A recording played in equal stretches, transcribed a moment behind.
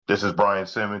This is Bryan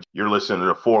Simmons. You're listening to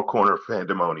the Four Corner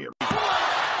Fandemonium. It's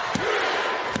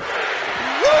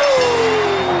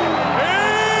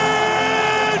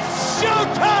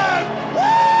showtime! Woo!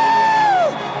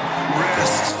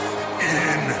 Rest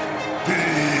in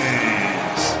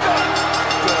peace.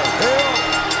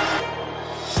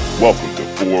 Welcome to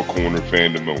Four Corner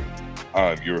Fandemonium.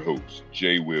 I'm your host,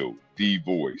 Jay Will, the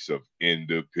voice of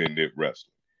independent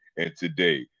wrestling. And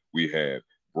today we have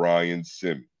Bryan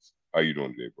Simmons. How you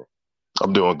doing today, bro?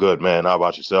 I'm doing good, man. How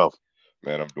about yourself?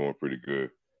 Man, I'm doing pretty good.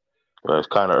 Well, it's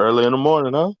kind of early in the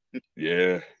morning, huh?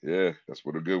 Yeah. That's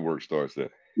where the good work starts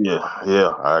at. Yeah,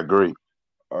 I agree.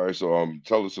 All right, so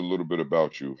tell us a little bit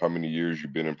about you. How many years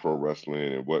you've been in pro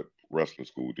wrestling and what wrestling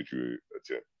school did you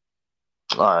attend?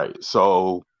 All right,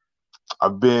 so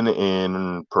I've been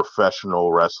in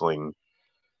professional wrestling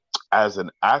as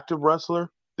an active wrestler.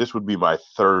 This would be my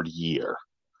third year.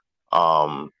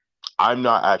 I'm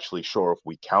not actually sure if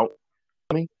we count,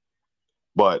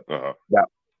 but that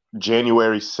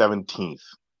January 17th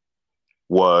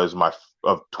was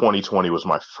of 2020 was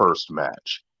my first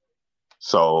match.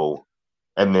 So,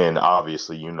 and then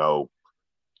obviously,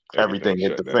 everything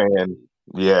hit the fan.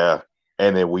 Yeah.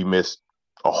 And then we missed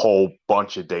a whole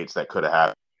bunch of dates that could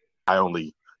have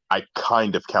happened. I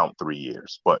kind of count 3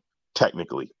 years, but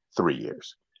technically 3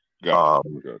 years.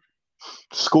 Gotcha.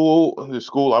 The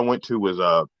school I went to was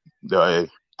the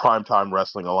Primetime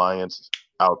Wrestling Alliance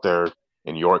out there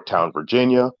in Yorktown,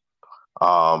 Virginia.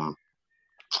 I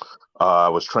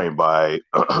was trained by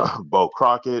Bo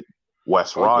Crockett,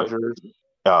 Wes Rogers,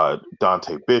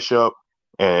 Dante Bishop,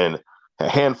 and a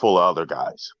handful of other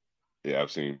guys. Yeah, I've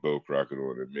seen Bo Crockett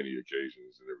on many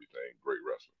occasions and everything. Great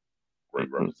wrestler.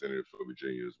 Great representative for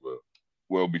Virginia as well.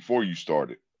 Well, before you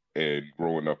started and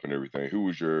growing up and everything, who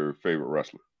was your favorite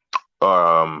wrestler?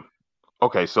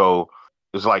 Okay, so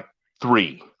it's like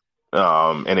 3.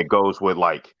 And it goes with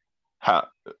like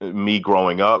me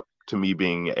growing up to me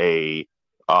being a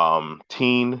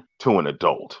teen to an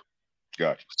adult.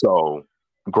 Gotcha. So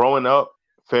growing up,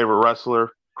 favorite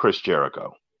wrestler, Chris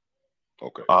Jericho.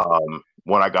 Okay.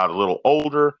 When I got a little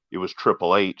older, it was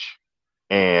Triple H.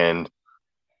 And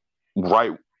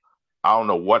I don't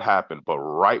know what happened, but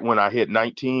right when I hit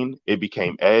 19, it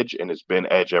became Edge, and it's been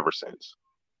Edge ever since.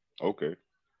 Okay.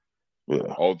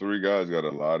 Yeah. All 3 guys got a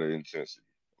lot of intensity.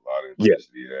 And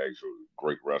actually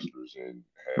great wrestlers and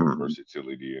have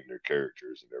versatility in their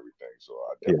characters and everything. So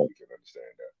I definitely can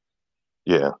understand that.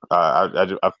 Yeah.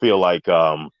 I feel like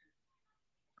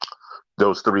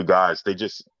those 3 guys, they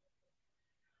just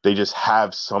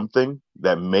have something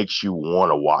that makes you want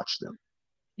to watch them.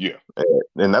 Yeah.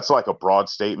 And that's like a broad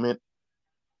statement,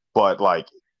 but like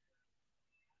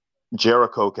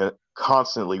Jericho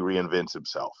constantly reinvents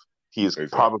himself. He is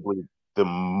probably the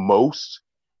most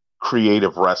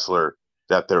creative wrestler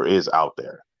that there is out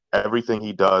there. Everything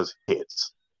he does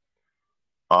hits.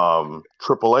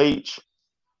 Triple H,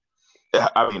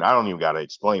 I mean, I don't even got to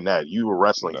explain that. You a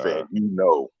wrestling fan, you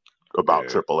know about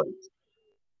Triple H.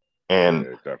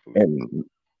 And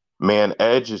man,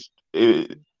 Edge is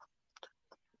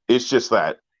it's just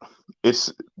that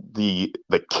it's the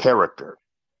character.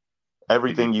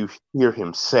 Everything you hear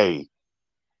him say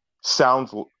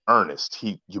sounds earnest.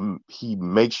 He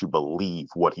makes you believe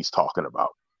what he's talking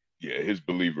about. Yeah, his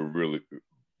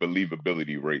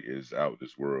believability rate is out of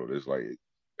this world. It's like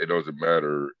it doesn't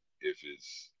matter if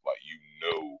it's like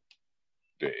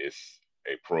that it's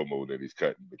a promo that he's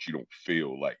cutting, but you don't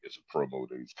feel like it's a promo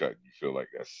that he's cutting. You feel like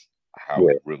that's how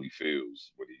it really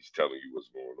feels when he's telling you what's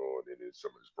going on. And in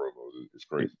some of his promos, it's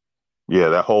crazy. Yeah,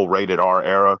 that whole rated R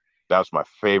era, that's my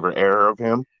favorite era of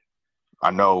him. I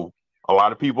know a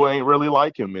lot of people ain't really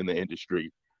like him in the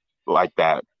industry like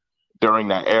that during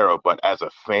that era, but as a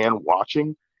fan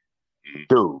watching,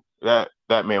 dude, that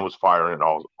man was firing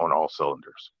on all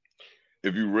cylinders.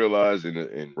 If you realize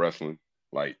in wrestling,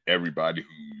 like everybody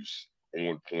who's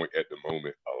on point at the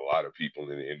moment, a lot of people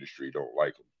in the industry don't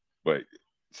like him. But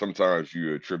sometimes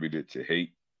you attribute it to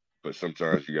hate, but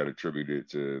sometimes you got to attribute it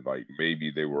to like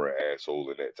maybe they were an asshole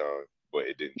in that time, but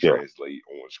it didn't translate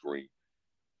on screen.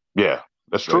 Yeah,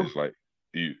 that's true. It's like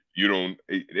you don't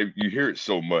if you hear it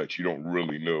so much, you don't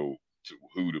really know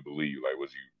who to believe. Like,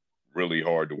 was he really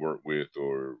hard to work with,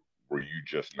 or were you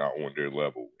just not on their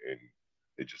level and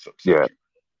it just upset you?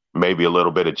 Maybe a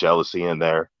little bit of jealousy in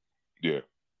there. Yeah.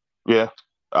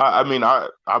 I mean, I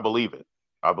believe it.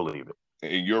 I believe it.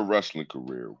 In your wrestling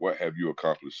career, what have you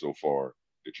accomplished so far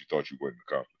that you thought you wouldn't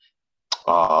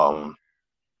accomplish?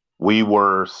 We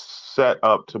were set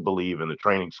up to believe in the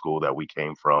training school that we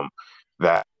came from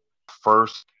that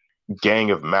first gang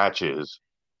of matches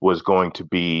was going to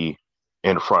be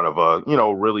in front of a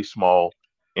really small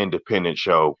independent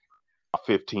show,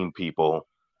 15 people.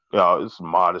 It's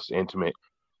modest, intimate,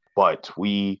 but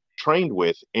we trained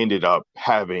with ended up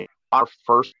having our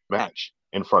first match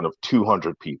in front of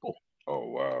 200 people. Oh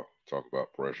wow! Talk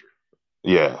about pressure.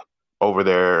 Yeah, over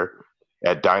there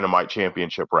at Dynamite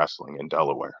Championship Wrestling in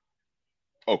Delaware.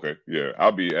 Okay, yeah,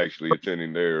 I'll be actually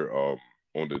attending there on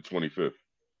the 25th.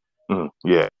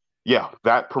 Yeah, yeah.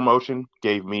 That promotion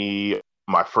gave me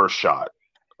my first shot.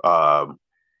 Um,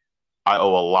 I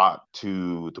owe a lot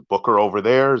to the booker over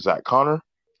there, Zach Connor.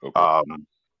 Okay,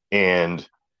 And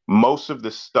most of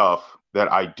the stuff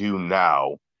that I do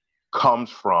now comes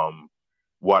from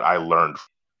what I learned.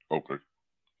 okay,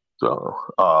 So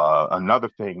another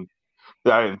thing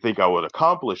that I didn't think I would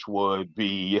accomplish would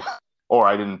be, or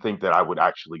I didn't think that I would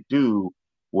actually do,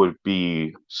 would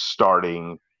be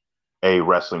starting a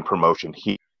wrestling promotion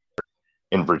here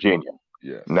in Virginia.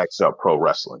 yes. Next Up Pro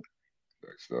Wrestling.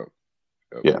 Next up,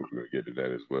 Yeah. we're gonna get to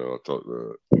that as well. I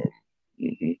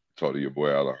Mhm. talked to your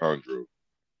boy Alejandro.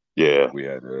 Yeah. We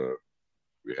had a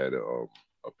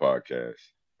podcast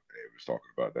and we was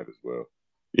talking about that as well.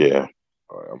 Yeah.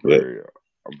 I'm Yeah.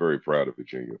 very proud of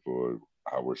Virginia for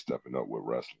how we're stepping up with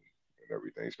wrestling and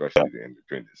everything, especially the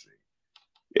independent scene.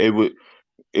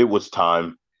 It was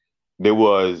time. There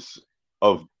was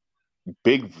a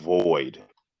big void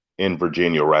in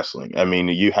Virginia wrestling. I mean,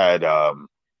 you had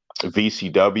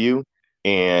VCW,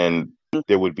 and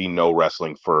there would be no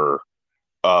wrestling for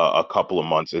a couple of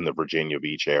months in the Virginia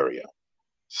Beach area.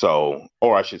 So,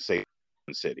 or I should say,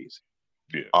 cities.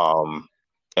 Yeah.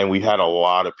 And we had a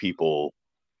lot of people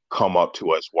come up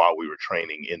to us while we were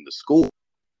training in the school,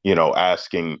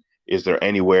 asking, is there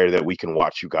anywhere that we can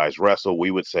watch you guys wrestle?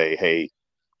 We would say, hey,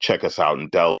 check us out in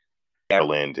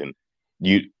Maryland. And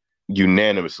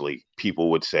unanimously,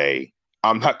 people would say,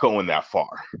 I'm not going that far.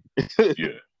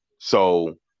 Yeah.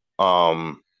 So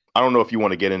I don't know if you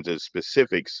want to get into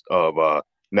specifics of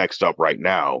Next Up right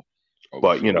now,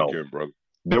 but sure can, brother.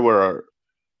 there were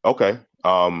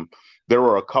there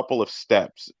were a couple of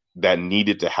steps that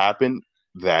needed to happen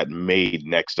that made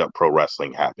Next Up Pro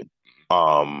Wrestling happen.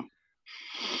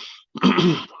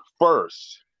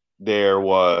 First, there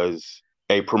was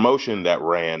a promotion that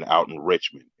ran out in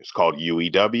Richmond. It's called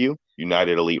UEW,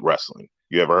 United Elite Wrestling.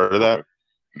 You ever heard of that?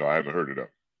 No, I haven't heard of that.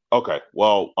 Okay.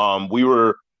 Well, we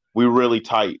were really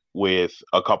tight with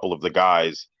a couple of the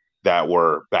guys that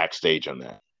were backstage on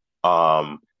that.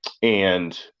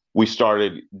 And we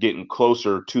started getting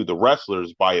closer to the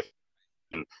wrestlers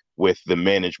with the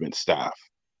management staff.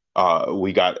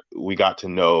 We got to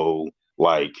know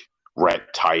like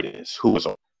Rhett Titus, who was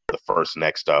the first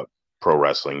Next Up Pro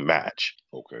Wrestling match.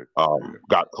 Okay.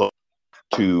 Got close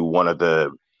to one of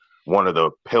the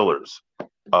pillars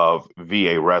of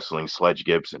VA Wrestling, Sledge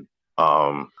Gibson.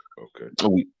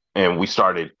 Okay. We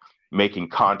started making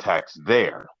contacts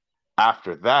there.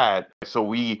 After that, so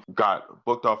we got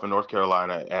booked off in North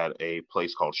Carolina at a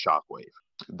place called Shockwave.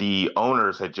 The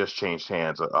owners had just changed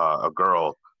hands. A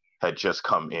girl had just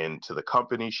come into the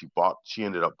company. She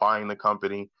ended up buying the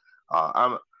company.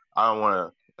 I don't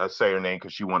want to say her name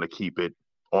because she want to keep it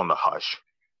on the hush.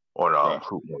 Or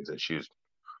who knows it?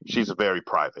 She's very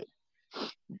private.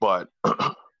 But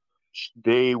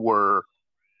they were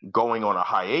going on a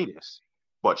hiatus,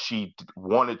 but she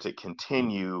wanted to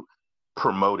continue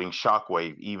promoting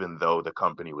Shockwave even though the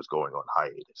company was going on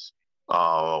hiatus.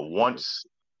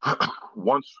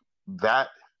 Once that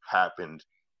happened,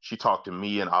 she talked to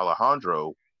me and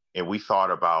Alejandro, and we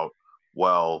thought about,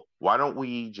 well, why don't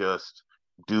we just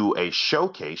do a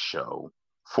showcase show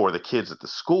for the kids at the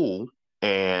school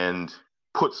and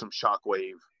put some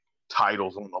Shockwave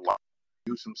titles on the line,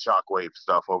 do some Shockwave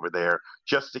stuff over there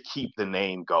just to keep the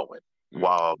name going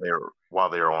while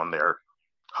they're on their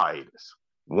hiatus.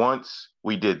 Once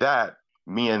we did that,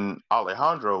 me and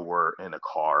Alejandro were in a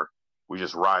car. We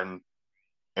just riding,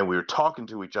 and we were talking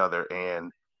to each other,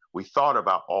 and we thought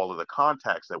about all of the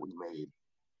contacts that we made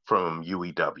from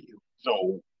UEW.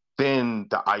 So then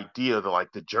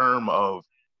the germ of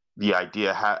the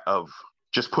idea of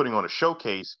just putting on a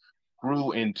showcase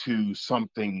grew into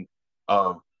something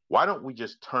of, why don't we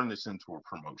just turn this into a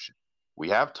promotion? We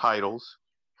have titles,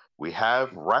 we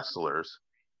have wrestlers,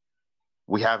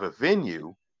 we have a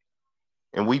venue,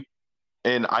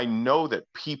 and I know that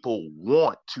people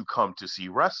want to come to see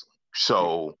wrestling.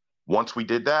 So once we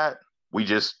did that, we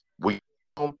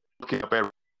looking up every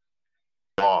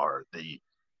bar, the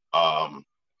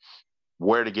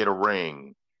where to get a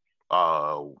ring,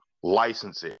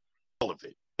 license it, all of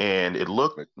it. And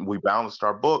we balanced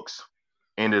our books,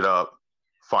 ended up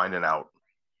finding out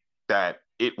that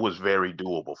it was very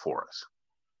doable for us.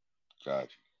 Gotcha.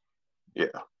 Yeah.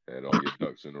 Had all your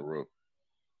ducks in a row.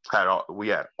 We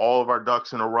had all of our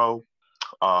ducks in a row.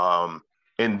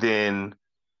 And then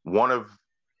one of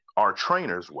our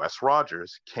trainers, Wes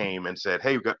Rogers, came and said,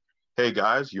 hey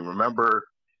guys, you remember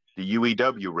the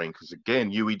UEW ring? Because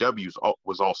again, UEW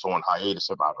was also on hiatus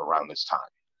about around this time.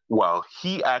 Well,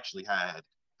 he actually had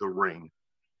the ring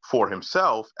for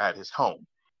himself at his home.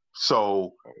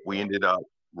 So we ended up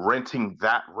renting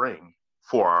that ring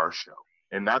for our show.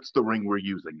 And that's the ring we're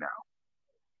using now.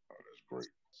 Oh, that's great.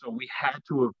 So we had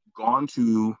to have gone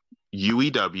to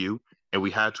UEW and we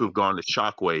had to have gone to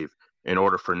Shockwave in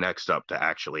order for Next Up to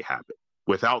actually happen.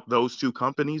 Without those two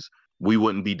companies, we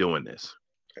wouldn't be doing this.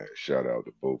 And shout out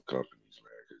to both companies,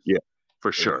 man. Yeah,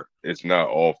 for sure. It's not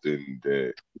often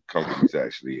that companies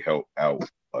actually help out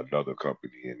another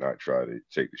company and not try to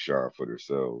take the shine for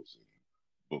themselves and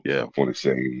book stuff on the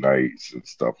same nights and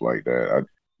stuff like that.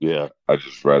 I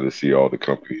just rather see all the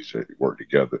companies that work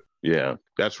together. Yeah,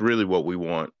 that's really what we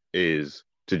want, is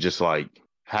to just like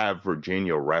have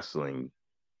Virginia wrestling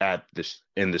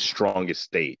in the strongest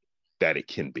state that it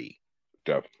can be.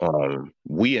 Definitely.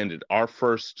 We ended our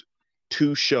first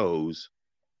 2 shows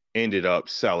ended up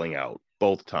selling out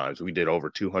both times. We did over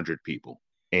 200 people,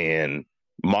 and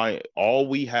all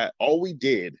we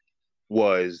did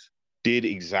was did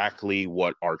exactly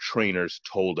what our trainers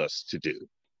told us to do,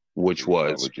 which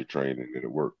was your training, and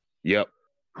it worked. Yep.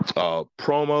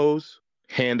 Promos,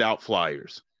 hand out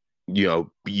flyers.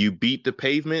 You beat the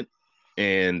pavement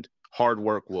and hard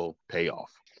work will pay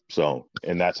off. So,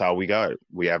 and that's how we got it.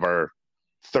 We have our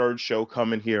 3rd show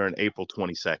coming here on April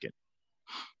 22nd.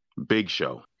 Big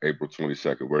show. April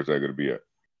 22nd. Where's that going to be at?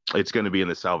 It's going to be in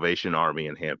the Salvation Army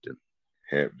in Hampton.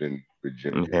 Hampton,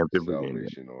 Virginia. Hampton, Salvation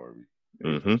Virginia. Army.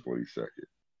 April 22nd.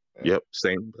 Yep.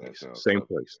 Same place. Same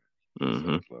place.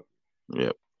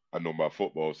 Yep. I know my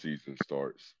football season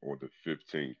starts on the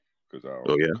 15th because I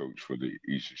also coach for the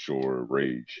Eastern Shore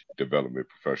Rage Development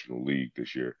Professional League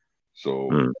this year. So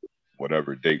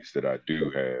whatever dates that I do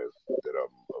have that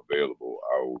I'm available,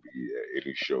 I will be at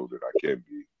any show that I can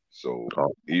be. So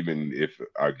even if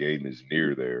our game is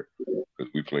near there,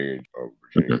 because we play in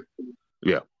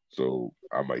Virginia, so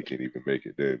I can't even make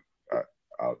it then.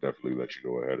 I'll definitely let you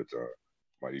know ahead of time.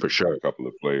 Might even bring a couple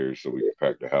of players so we can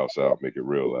pack the house out, make it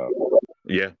real out.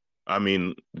 Yeah. I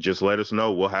mean, just let us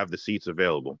know. We'll have the seats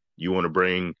available. You want to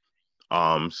bring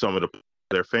some of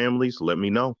their families? Let me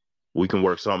know. We can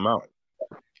work something out.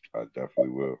 I definitely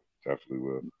will. Definitely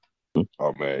will.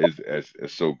 Oh man,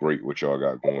 it's so great what y'all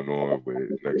got going on with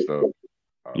Next Up.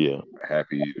 I'm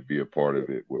happy to be a part of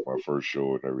it with my first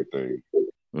show and everything.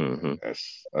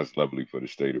 That's lovely for the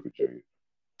state of Virginia.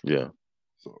 Yeah.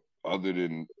 So other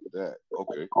than that,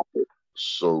 okay.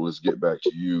 So let's get back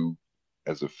to you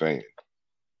as a fan.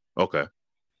 Okay.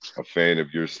 A fan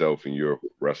of yourself and your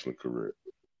wrestling career.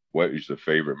 What is your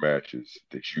favorite matches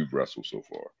that you've wrestled so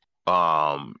far?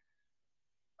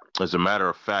 As a matter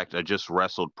of fact, I just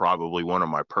wrestled probably one of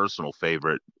my personal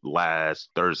favorite last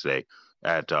Thursday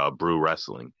at Brew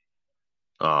Wrestling.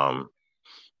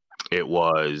 It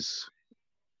was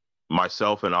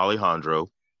myself and Alejandro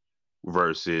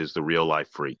versus the Real Life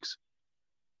Freaks.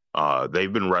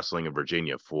 They've been wrestling in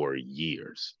Virginia for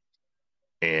years,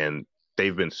 and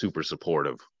they've been super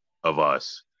supportive of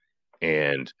us,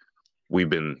 and we've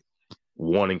been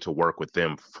wanting to work with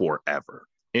them forever,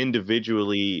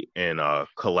 individually and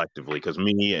collectively, because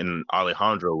me and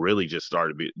Alejandro really just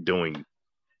started doing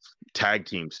tag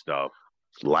team stuff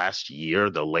last year,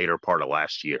 the later part of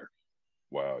last year.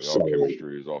 Wow, y'all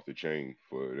chemistry is off the chain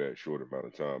for that short amount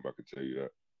of time. I can tell you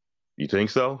that. You think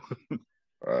so?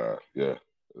 Yeah.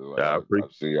 I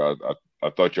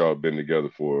thought y'all had been together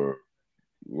for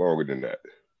longer than that.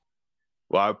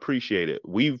 Well, I appreciate it.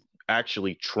 We've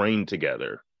actually trained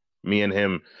together. Me and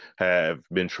him have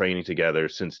been training together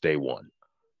since day one.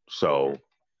 So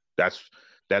that's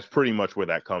pretty much where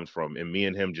that comes from. And me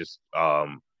and him just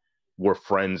were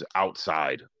friends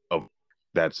outside of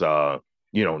that's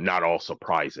not all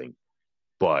surprising.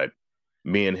 But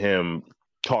me and him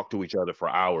talk to each other for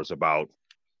hours about,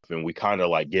 and we kind of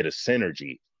like get a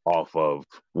synergy off of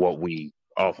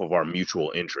our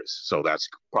mutual interests. So that's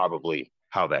probably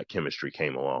how that chemistry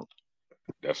came along.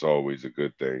 That's always a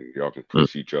good thing. Y'all can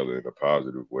push each other in a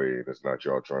positive way, and it's not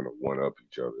y'all trying to one up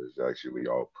each other. It's actually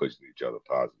y'all pushing each other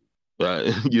positive.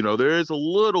 There is a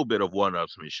little bit of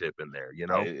one-upsmanship in there.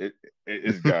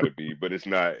 It's got to be, but it's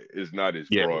not as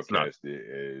broadcasted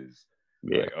as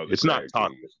other it's not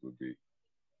toxic. Would be.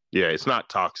 Yeah, it's not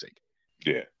toxic.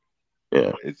 Yeah.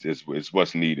 It's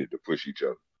what's needed to push each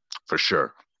other. For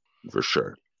sure.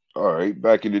 All right,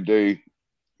 back in the day,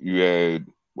 you had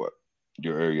what?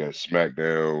 Your area had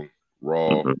SmackDown,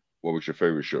 Raw. What was your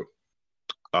favorite show?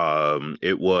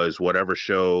 It was whatever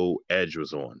show Edge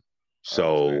was on. I understand.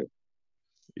 So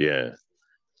yeah,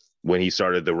 when he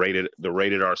started the rated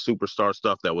R superstar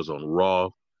stuff that was on Raw,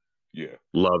 Yeah.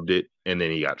 loved it, and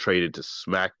then he got traded to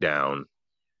SmackDown,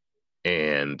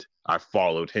 and I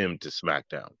followed him to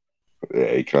SmackDown.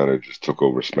 Yeah, he kind of just took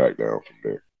over SmackDown from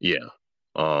there. Yeah.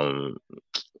 Um,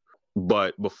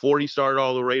 but before he started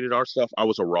all the rated R stuff, I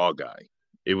was a Raw guy.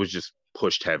 It was just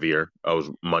pushed heavier. I was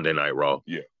Monday Night Raw.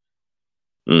 Yeah.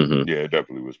 Mm-hmm. Yeah, it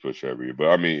definitely was pushed heavier. But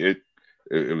I mean,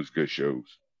 it was good shows.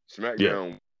 Yeah.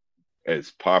 SmackDown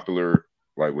as popular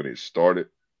like when it started.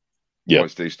 Yeah.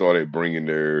 Once they started bringing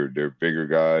their bigger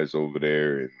guys over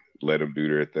there and let them do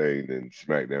their thing, then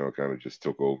SmackDown kind of just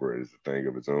took over as a thing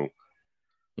of its own.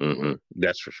 Mm-hmm. But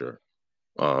That's for sure.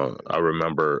 I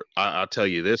remember. I'll tell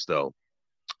you this though.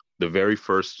 The very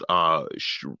first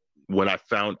when I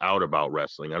found out about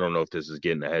wrestling, I don't know if this is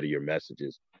getting ahead of your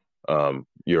messages,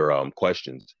 your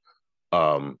questions.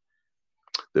 Um,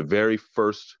 the very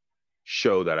first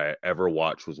show that I ever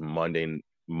watched was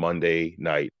Monday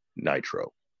Night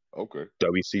Nitro. okay.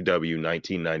 WCW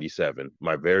 1997.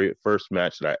 My very first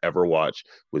match that I ever watched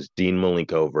was Dean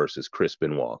Malenko versus Chris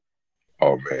Benoit.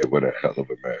 Oh man, what a hell of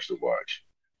a match to watch.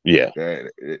 Yeah,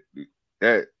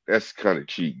 That's kind of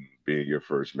cheating being your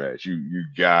first match. You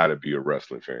gotta be a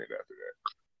wrestling fan after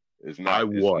that. I It's no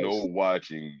was.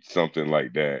 watching something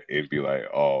like that and be like,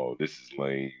 oh, this is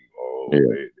lame. Oh,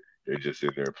 Yeah, they're just in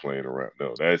there playing around.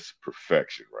 No, that's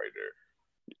perfection right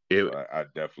there. it So I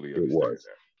definitely it understand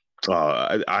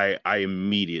was. I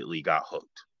immediately got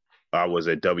hooked. I was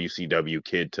a WCW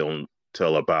kid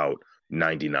till about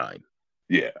 99. that.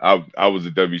 Yeah, I was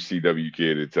a WCW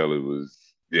kid until it was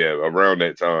around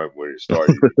that time where it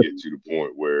started to get to the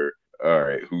point where all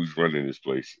right, who's running this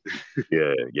place?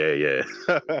 Yeah, yeah,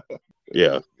 yeah.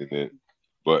 Yeah, And then,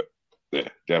 but yeah,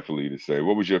 definitely the same.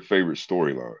 What was your favorite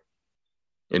storyline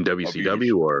in of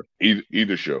WCW or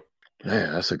either show?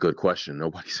 man, that's a good question.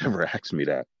 Nobody's ever asked me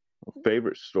that.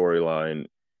 Favorite storyline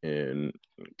in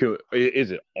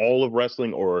is it all of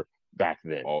wrestling or back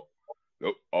then? All,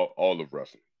 nope, all of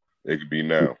wrestling. It could be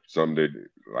now. Something that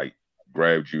like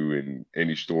grabbed you in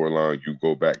any storyline you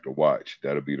go back to watch.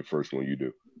 That'll be the first one you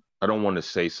do. I don't want to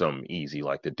say something easy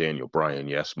like the Daniel Bryan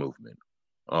Yes movement.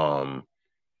 I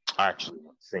actually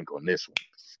want to think on this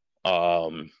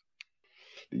one.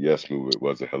 The Yes movement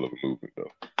was a hell of a movement,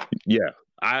 though. Yeah,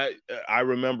 I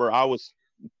remember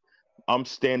I'm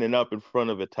standing up in front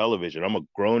of a television. I'm a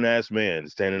grown ass man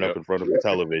standing up Yep. in front of a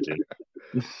television.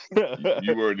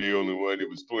 You weren't the only one. There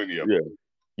was plenty of Yeah. them.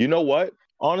 You know what?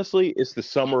 Honestly, it's the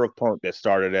summer of punk that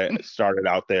started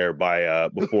out there by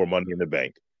before Money in the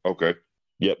Bank. Okay.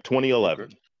 Yep, 2011.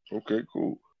 Okay,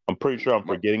 cool. I'm pretty sure I'm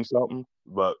My, forgetting something,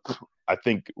 but I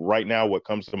think right now what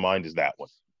comes to mind is that one.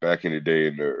 back in the day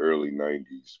in the early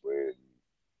 90s when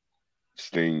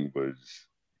Sting was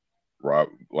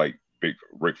like big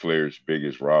Ric Flair's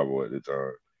biggest rival at the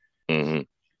time.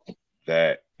 Hmm.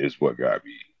 That is what got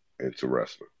me into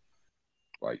wrestling.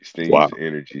 Like Wow. Sting's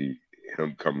energy,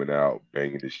 him coming out,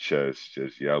 banging his chest,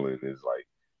 just yelling, is like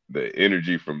the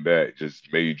energy from that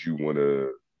just made you want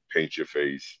to paint your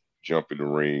face, jump in the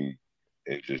ring,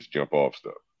 and just jump off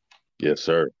stuff. Yes,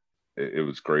 sir. It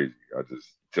was crazy. I just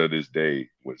to this day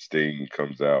when Sting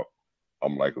comes out,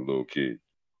 I'm like a little kid.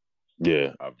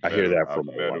 Yeah, I've I met hear him. that I've from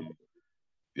my met wife. him.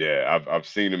 Yeah, I've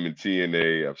seen him in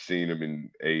TNA. I've seen him in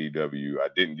AEW. I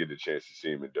didn't get a chance to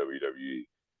see him in WWE,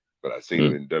 but I seen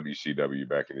him Mm. in WCW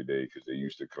back in the day because they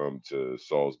used to come to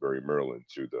Salisbury, Maryland,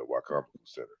 to the Wycombe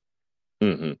Center.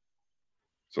 Hmm.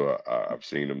 So I've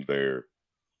seen him there,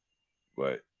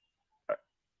 but I,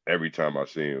 every time I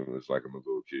see him, it's like I'm a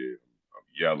little kid. I'm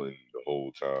yelling the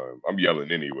whole time. I'm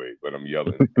yelling anyway, but I'm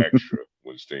yelling extra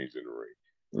when Sting's in the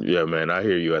ring. Yeah, man, I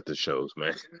hear you at the shows,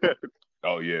 man.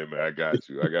 Oh yeah, man, I got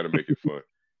to. I got to make it fun.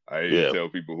 I either Yeah, tell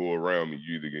people who are around me,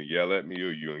 you either gonna yell at me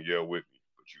or you gonna yell with me,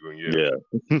 but you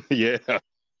gonna yell. yeah, yeah.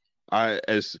 I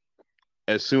as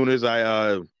soon as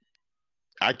I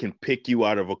can pick you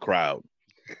out of a crowd.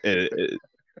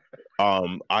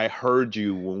 I heard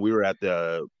you when we were at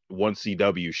the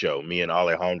 1CW show, me and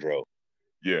Alejandro.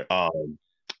 Yeah.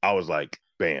 I was like,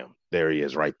 bam, there he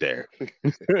is right there.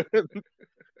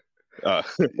 uh,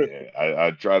 Yeah,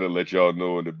 I try to let y'all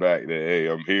know in the back that hey,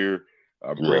 I'm here.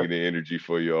 I'm yeah, bringing the energy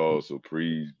for y'all, so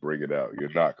please bring it out.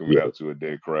 You're not coming yeah, out to a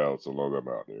dead crowd so long I'm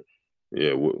out there.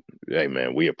 yeah. Hey,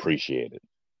 man, we appreciate it.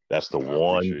 That's the I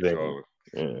one appreciate thing.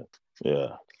 y'all.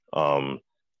 Yeah, yeah.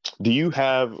 Do you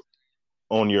have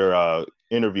on your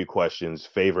interview questions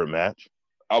favorite match?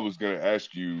 I was gonna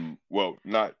ask you, well,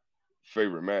 not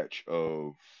favorite match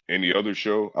of any other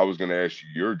show. I was gonna ask you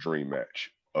your dream match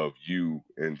of you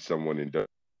and someone in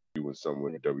with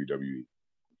someone in WWE?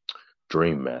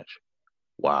 Dream match.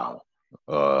 Wow.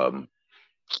 But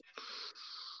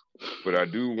I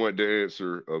do want the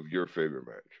answer of your favorite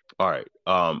match. All right.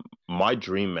 My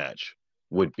dream match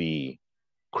would be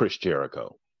Chris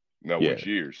Jericho. Now, Yeah. which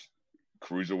years?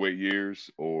 Cruiserweight years,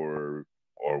 or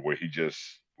where he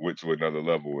just went to another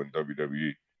level in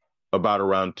WWE? About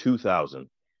around 2000.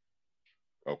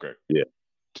 Okay. Yeah.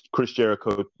 Chris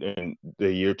Jericho in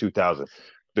the year 2000.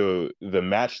 The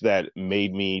match that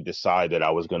made me decide that I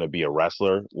was going to be a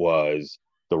wrestler was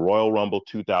the Royal Rumble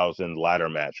 2000 ladder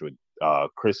match with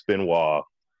Chris Benoit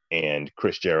and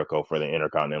Chris Jericho for the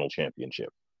Intercontinental Championship.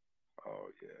 Oh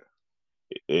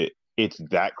yeah. It's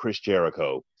that Chris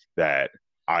Jericho that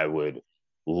I would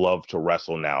love to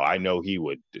wrestle now. I know he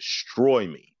would destroy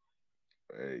me,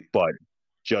 but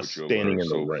just you'll standing learn in the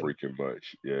so ring. freaking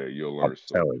much. Yeah, you'll learn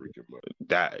so freaking much.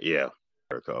 That, yeah,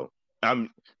 Jericho.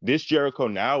 This Jericho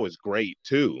now is great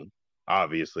too.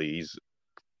 Obviously, he's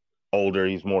older,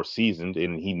 he's more seasoned,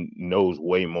 and he knows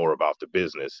way more about the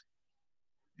business.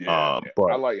 Yeah,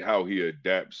 but I like how he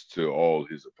adapts to all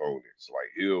his opponents. Like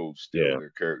he'll steal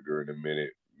their character in a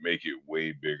minute, make it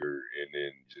way bigger, and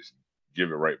then just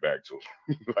give it right back to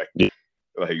him.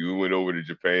 like we went over to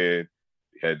Japan,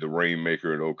 had the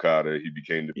Rainmaker and Okada. He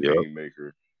became the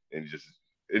Painmaker, and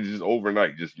it just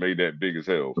overnight just made that big as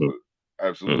hell for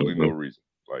absolutely no reason.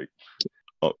 Like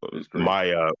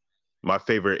my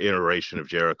favorite iteration of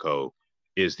Jericho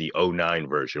is the 09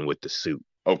 version with the suit.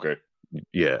 Okay.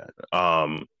 Yeah.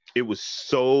 It was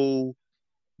so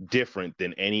different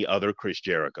than any other Chris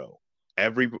Jericho.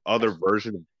 Every other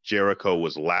version of Jericho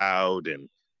was loud and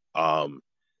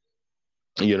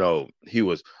he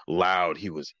was loud, he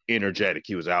was energetic,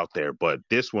 he was out there, but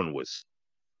this one was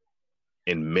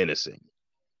menacing.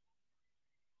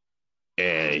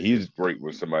 And he's great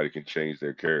when somebody can change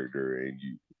their character and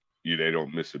they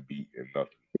don't miss a beat and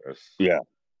nothing.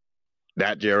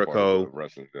 That Jericho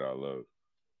wrestling that I love.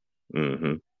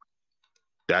 Mm-hmm.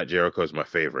 That Jericho is my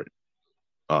favorite.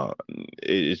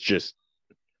 It's just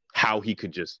how he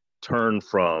could just turn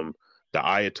from the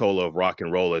Ayatollah of rock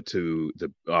and roller to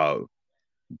the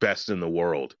best in the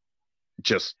world,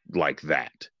 just like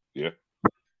that. Yeah,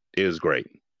 it was great.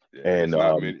 Yeah, and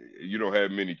you don't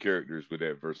have many characters with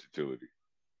that versatility.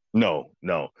 No.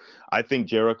 I think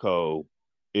Jericho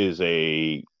is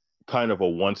a kind of a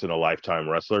once in a lifetime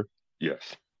wrestler.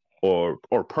 Yes. Or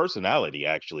personality,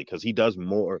 actually, because he does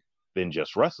more than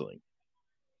just wrestling.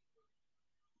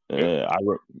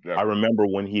 I remember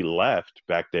when he left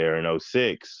back there in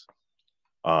 06.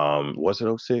 Was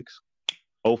it 06?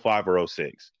 05 or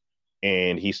 06.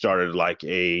 And he started like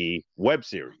a web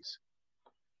series.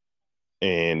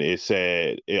 And it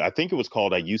said, I think it was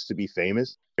called I Used to Be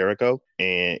Famous, Jericho.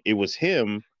 And it was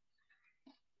him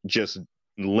just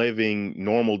living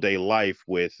normal day life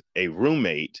with a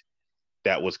roommate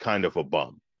that was kind of a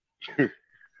bum.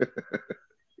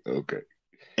 Okay.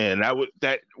 And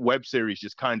that web series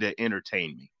just kind of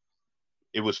entertained me.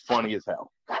 It was funny as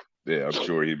hell. Yeah, I'm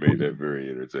sure he made that very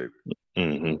entertaining.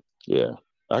 Mm-hmm. Yeah.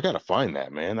 I got to find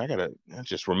that, man. I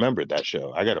just remembered that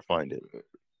show. I got to find it.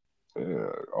 Yeah,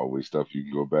 always stuff you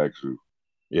can go back to.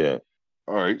 Yeah.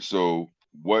 All right. So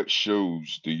what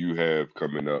shows do you have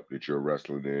coming up that you're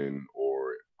wrestling in,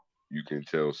 or you can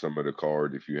tell some of the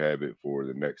card if you have it for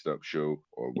the next up show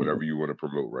or whatever you want to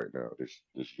promote right now. This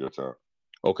is your time.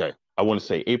 Okay. I want to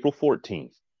say April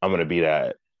 14th, I'm going to be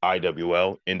at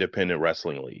IWL, Independent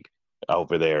Wrestling League,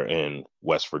 over there in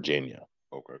West Virginia.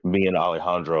 Okay. Me and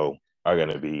Alejandro are going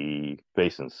to be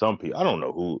facing some people. I don't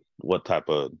know what type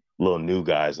of little new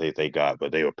guys they got,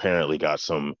 but they apparently got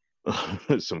some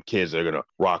kids that are going to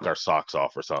rock our socks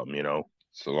off or something,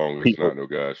 So long as it's not no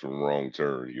guys from Wrong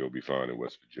Turn, you'll be fine in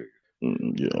West Virginia.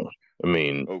 Yeah.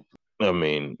 I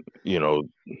mean,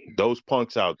 those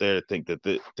punks out there think that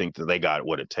they got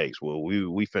what it takes. Well,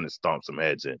 we finna stomp some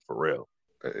heads in for real.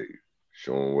 Hey,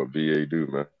 show them what VA do,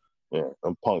 man. Yeah,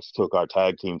 them punks took our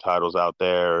tag team titles out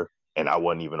there, and I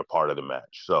wasn't even a part of the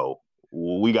match. So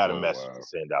we got a message to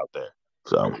send out there.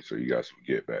 So, okay, so you got some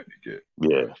get back to get.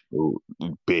 Yeah,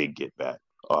 big get back.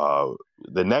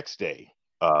 The next day,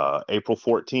 April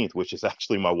 14th, which is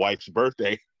actually my wife's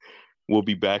birthday, we'll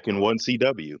be back in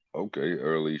 1CW. Okay,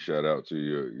 early shout out to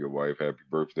your wife. Happy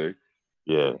birthday.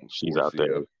 Yeah, she's out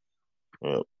there.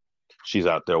 Yeah, she's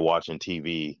out there watching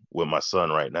TV with my son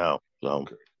right now. So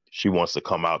she wants to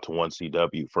come out to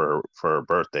 1CW for her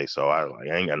birthday. So I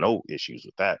ain't got no issues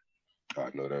with that. I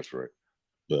know that's right.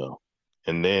 Yeah.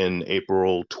 And then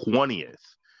April 20th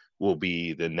will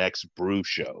be the next Brew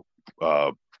show.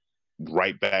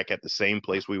 Right back at the same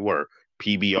place we were,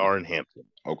 PBR in Hampton.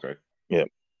 Okay. Yeah.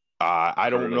 I Heard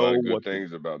don't a lot know of good what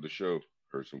things about the show.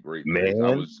 Heard some great things. I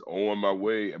man. was on my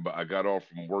way, but I got off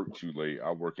from work too late.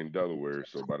 I work in Delaware,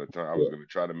 so by the time I was going to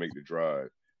try to make the drive,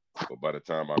 but by the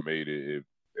time I made it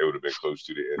would have been close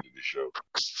to the end of the show.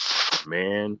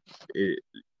 Man,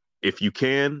 if you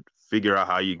can figure out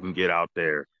how you can get out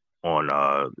there on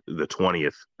the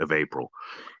 20th of April,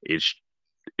 it's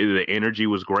the energy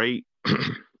was great.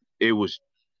 it was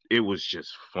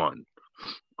just fun.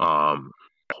 A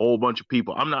whole bunch of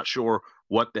people. I'm not sure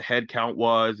what the head count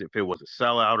was, if it was a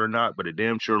sellout or not, but it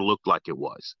damn sure looked like it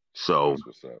was. So That's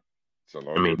what's up. So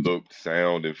long I as mean, it looked,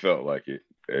 sound, and felt like it,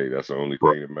 hey, that's the only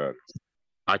bro, thing that matters.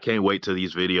 I can't wait till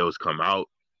these videos come out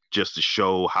just to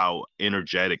show how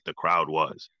energetic the crowd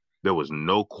was. There was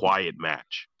no quiet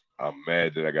match. I'm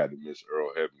mad that I got to miss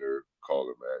Earl Hebner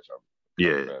calling match. I'm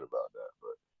kind of Yeah, mad about that,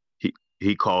 but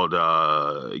he called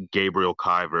Gabriel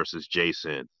Kai versus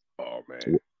Jason. oh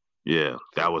man, Yeah,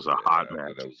 that was a hot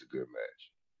match. that was a good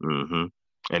match. Hmm.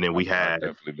 And then we I've had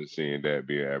definitely been seeing that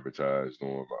being advertised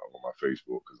on my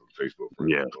Facebook because I'm Facebook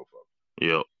friends yeah, with both of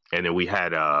yeah, and then we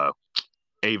had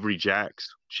Avery Jacks.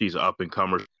 She's an up and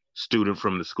comer student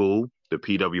from the school, the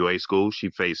PWA school. She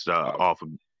faced them. off of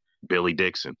Billy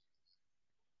Dixon.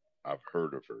 I've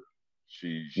heard of her.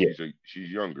 Yeah, She's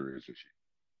younger, isn't she?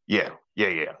 yeah.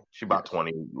 She about Yes,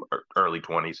 20, early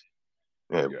 20s.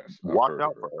 Yeah, yes, I've watch heard of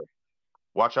out her. for her.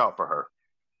 Watch out for her.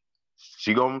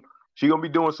 She gon' she gonna be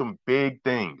doing some big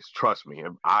things. Trust me.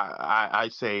 I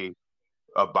say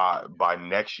by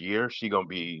next year she gonna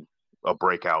be a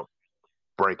breakout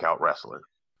wrestler.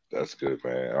 That's good,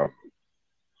 man.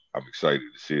 I'm excited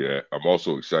to see that. I'm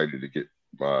also excited to get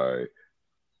my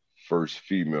first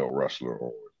female wrestler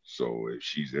on. So if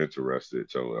she's interested,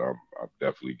 tell her I'm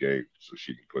definitely game so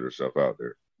she can put herself out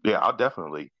there. Yeah, I'll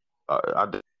definitely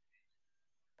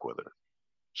with her.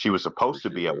 She was supposed to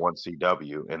Appreciate be at that.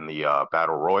 1CW in the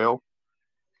Battle Royal.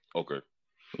 Okay.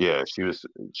 Yeah, she was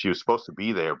supposed to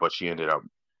be there, but she ended up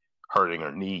hurting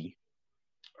her knee,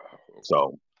 Okay.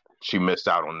 so she missed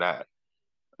out on that.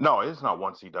 No, it's not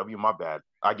 1CW. My bad.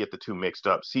 I get the two mixed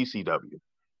up. CCW.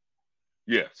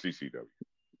 Yeah, CCW.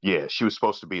 Yeah, she was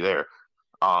supposed to be there.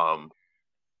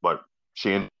 But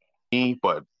she ended up knee.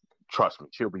 But trust me,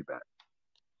 she'll be back.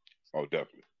 Oh,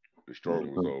 definitely. The strong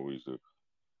was Hmm. always the.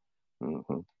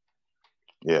 Hmm.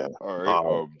 Yeah. All right.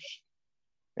 Uh,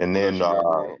 and What then, else you got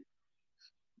going on?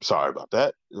 sorry about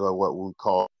that. What we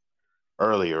call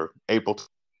earlier, April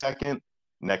 2nd.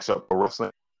 Next up, for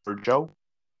wrestling for Joe.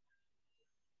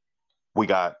 We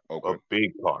got a Okay.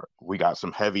 big card. We got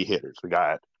some heavy hitters. We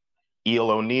got Eel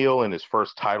O'Neill in his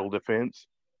first title defense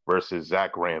versus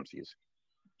Zach Ramsey's.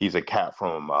 He's a cat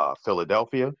from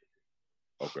Philadelphia.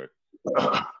 Okay.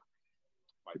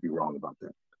 Might be wrong about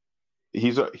that.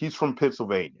 He's from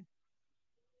Pennsylvania.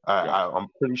 Gotcha. I'm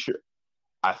pretty sure.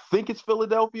 I think it's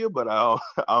Philadelphia, but I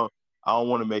don't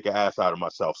want to make an ass out of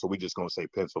myself, so we just gonna say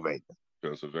Pennsylvania.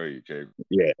 Pennsylvania, okay.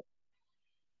 Yeah,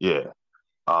 yeah.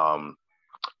 Um,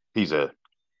 he's a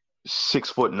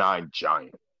 6'9"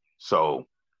 giant. So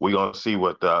we're gonna see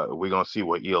what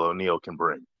Eel O'Neill can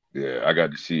bring. Yeah, I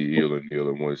got to see Eel and Neil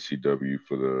in one CW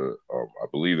for the. I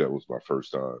believe that was my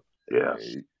first time. Yeah,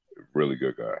 Really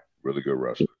good guy, really good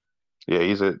wrestler. yeah.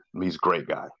 He's a great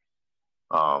guy.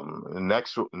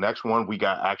 Next one we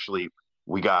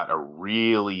got a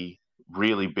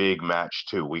really big match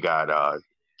too. We got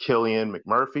Killian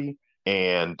McMurphy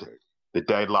and Okay. the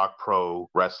Deadlock Pro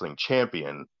Wrestling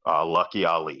Champion Lucky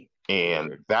Ali,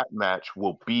 and Okay. that match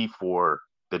will be for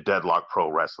the Deadlock Pro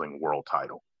Wrestling World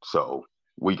Title. So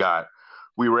we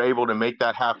were able to make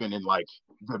that happen in like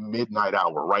the midnight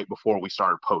hour, right before we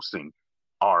started posting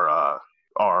our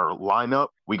lineup.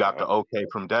 We got the okay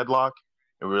from Deadlock,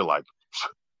 and we were like,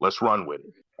 let's run with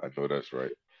it. I know that's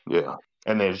right. Yeah.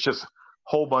 And there's just a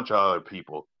whole bunch of other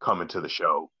people coming to the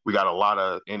show. We got a lot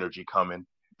of energy coming.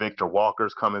 Victor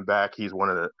Walker's coming back. He's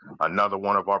another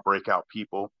one of our breakout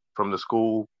people from the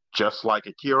school. Just like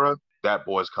Akira, that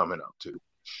boy's coming up too.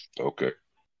 Okay.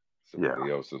 Yeah.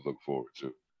 Somebody else to look forward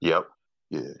to. Yep.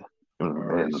 Yeah. All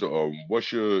right. So,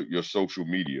 what's your social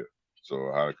media?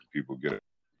 So, how can people get it?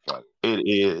 Follow? It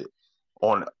is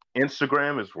on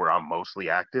Instagram is where I'm mostly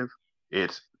active.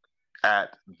 It's at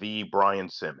the Bryan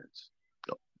Simmons.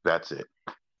 That's it.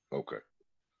 Okay.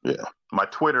 Yeah, my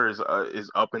Twitter is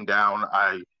up and down.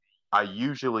 I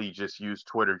usually just use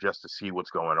Twitter just to see what's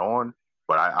going on,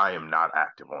 but I am not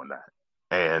active on that.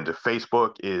 And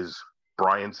Facebook is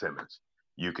Bryan Simmons.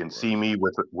 You can see me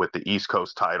with the East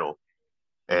Coast title,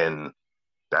 and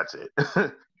that's it.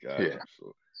 Gotcha. Yeah,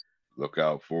 So, look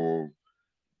out for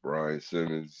Bryan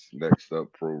Simmons next up,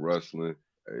 pro wrestling.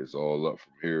 It's all up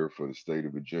from here for the state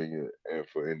of Virginia and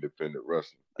for independent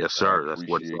wrestling. Yes, And I sir. That's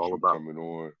what it's appreciate all you about. coming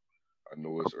on. I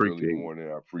know it's early Appreciate it.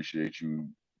 morning. I appreciate you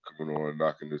coming on and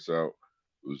knocking this out.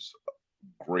 It was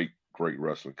a great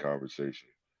wrestling conversation.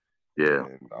 Yeah.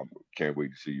 And I can't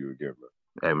wait to see you again, man.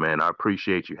 Hey, man, I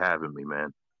appreciate you having me,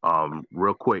 man.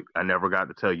 Real quick, I never got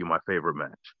to tell you my favorite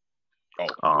match. Oh,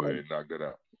 go ahead and knock that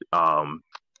out.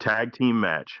 Tag team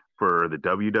match for the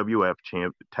WWF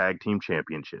Tag Team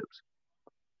Championships.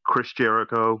 Chris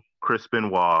Jericho, Chris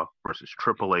Benoit versus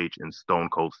Triple H and Stone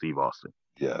Cold Steve Austin.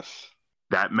 Yes.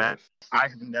 That match, I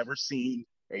have never seen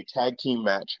a tag team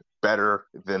match better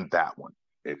than that one.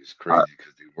 It is crazy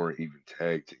because they weren't even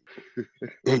tag team.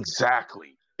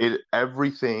 Exactly.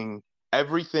 Everything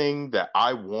that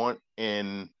I want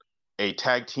in a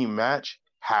tag team match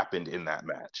happened in that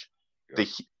match. Yep.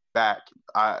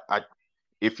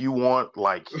 If you want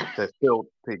like to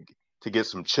get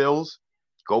some chills,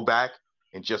 go back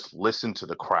and just listen to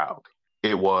the crowd.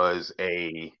 It was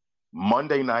a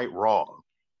Monday Night Raw,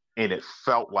 and it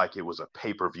felt like it was a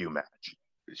pay-per-view match.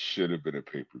 It should have been a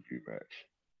pay-per-view match.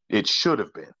 It should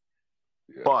have been.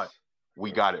 Yes. But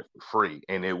we got it for free,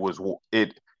 and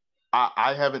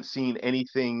I haven't seen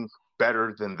anything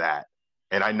better than that,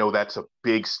 and I know that's a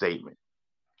big statement.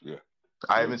 Yeah,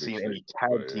 I haven't seen any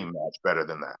tag team match better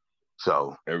than that.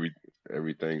 So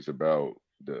everything's about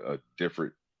a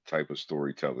different type of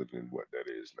storytelling than what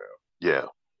that is now. Yeah,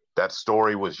 that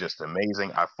story was just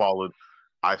amazing. I followed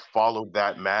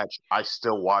that match. I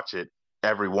still watch it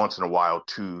every once in a while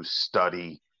to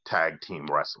study tag team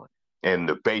wrestling and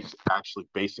the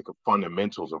basic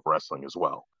fundamentals of wrestling as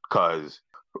well, because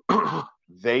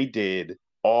they did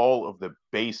all of the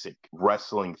basic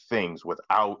wrestling things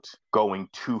without going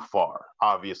too far.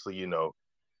 Obviously,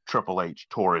 Triple H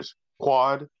tore his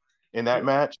quad in that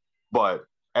match, but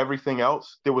everything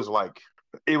else, it was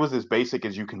as basic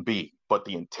as you can be. But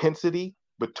the intensity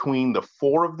between the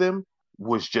four of them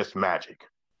was just magic.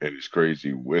 And it's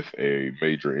crazy with a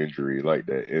major injury like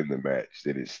that in the match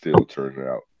that it still turned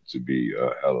out to be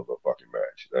a hell of a fucking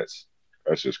match.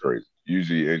 That's just crazy.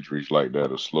 Usually injuries like that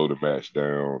will slow the match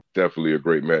down. Definitely a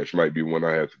great match. Might be one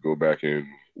I have to go back and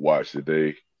watch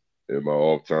today in my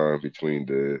off time between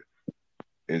the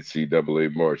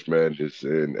NCAA March Madness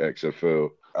and XFL.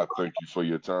 I thank you for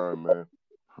your time, man.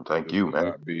 Thank you,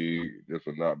 man. This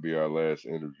will not be our last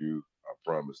interview. I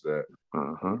promise that.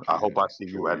 Mm-hmm. I hope I see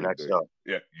you at next up.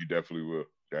 Yeah, you definitely will.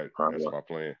 That's my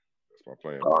plan. That's my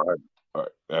plan. All right. All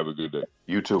right. Have a good day.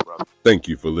 You too, brother. Thank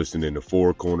you for listening to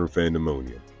Four Corner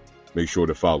Fandemonium. Make sure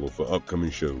to follow for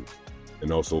upcoming shows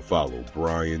and also follow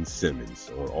Bryan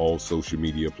Simmons on all social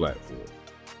media platforms.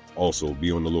 Also,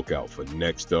 be on the lookout for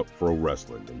Next Up Pro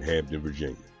Wrestling in Hampton,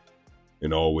 Virginia.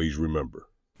 And always remember,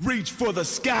 reach for the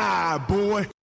sky, boy.